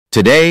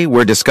Today,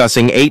 we're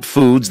discussing 8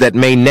 foods that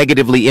may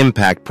negatively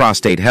impact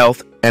prostate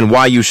health and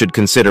why you should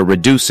consider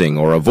reducing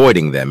or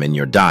avoiding them in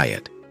your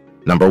diet.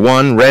 Number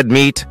 1, red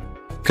meat.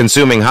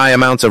 Consuming high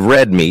amounts of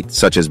red meat,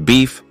 such as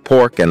beef,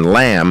 pork, and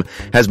lamb,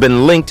 has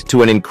been linked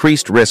to an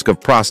increased risk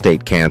of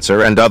prostate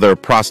cancer and other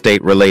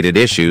prostate-related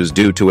issues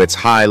due to its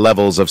high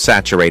levels of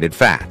saturated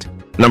fat.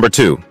 Number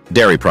 2,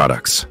 dairy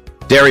products.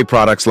 Dairy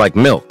products like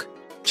milk,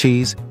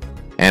 cheese,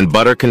 and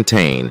butter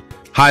contain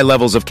high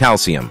levels of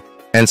calcium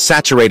and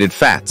saturated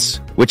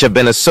fats, which have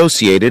been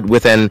associated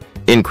with an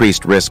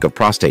increased risk of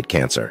prostate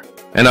cancer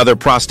and other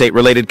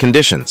prostate-related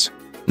conditions.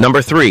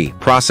 Number 3,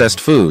 processed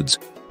foods.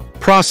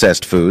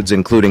 Processed foods,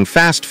 including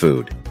fast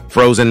food,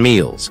 frozen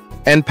meals,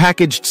 and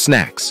packaged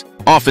snacks,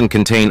 often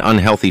contain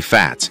unhealthy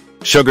fats,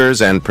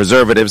 sugars, and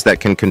preservatives that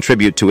can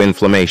contribute to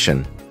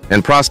inflammation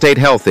and prostate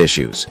health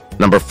issues.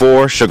 Number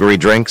 4, sugary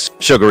drinks.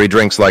 Sugary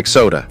drinks like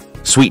soda,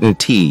 sweetened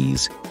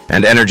teas,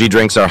 and energy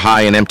drinks are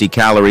high in empty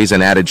calories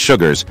and added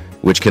sugars,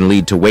 which can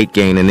lead to weight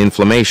gain and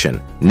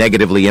inflammation,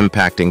 negatively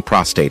impacting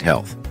prostate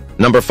health.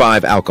 Number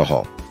 5,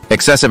 alcohol.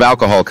 Excessive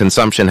alcohol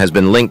consumption has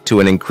been linked to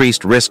an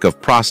increased risk of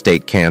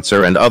prostate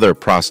cancer and other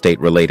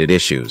prostate-related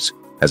issues,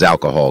 as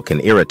alcohol can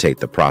irritate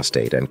the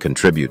prostate and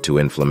contribute to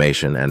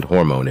inflammation and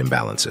hormone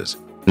imbalances.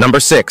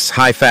 Number 6,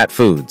 high-fat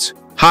foods.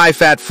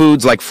 High-fat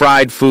foods like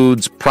fried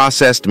foods,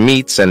 processed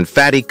meats, and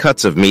fatty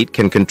cuts of meat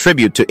can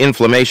contribute to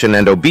inflammation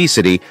and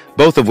obesity,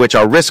 both of which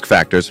are risk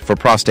factors for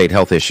prostate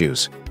health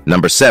issues.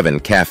 Number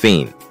 7,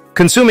 caffeine.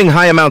 Consuming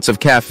high amounts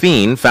of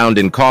caffeine found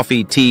in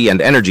coffee, tea,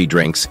 and energy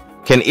drinks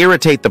can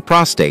irritate the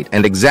prostate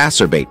and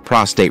exacerbate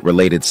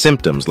prostate-related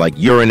symptoms like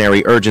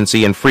urinary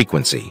urgency and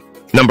frequency.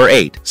 Number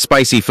 8,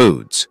 spicy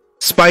foods.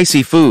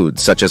 Spicy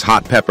foods, such as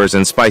hot peppers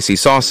and spicy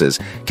sauces,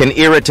 can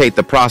irritate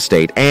the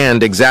prostate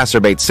and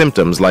exacerbate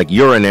symptoms like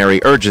urinary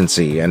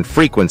urgency and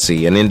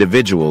frequency in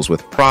individuals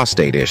with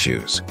prostate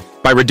issues.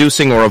 By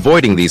reducing or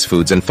avoiding these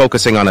foods and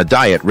focusing on a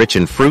diet rich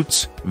in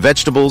fruits,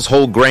 vegetables,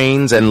 whole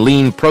grains, and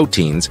lean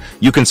proteins,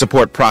 you can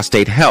support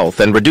prostate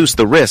health and reduce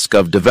the risk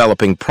of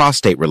developing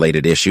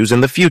prostate-related issues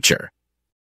in the future.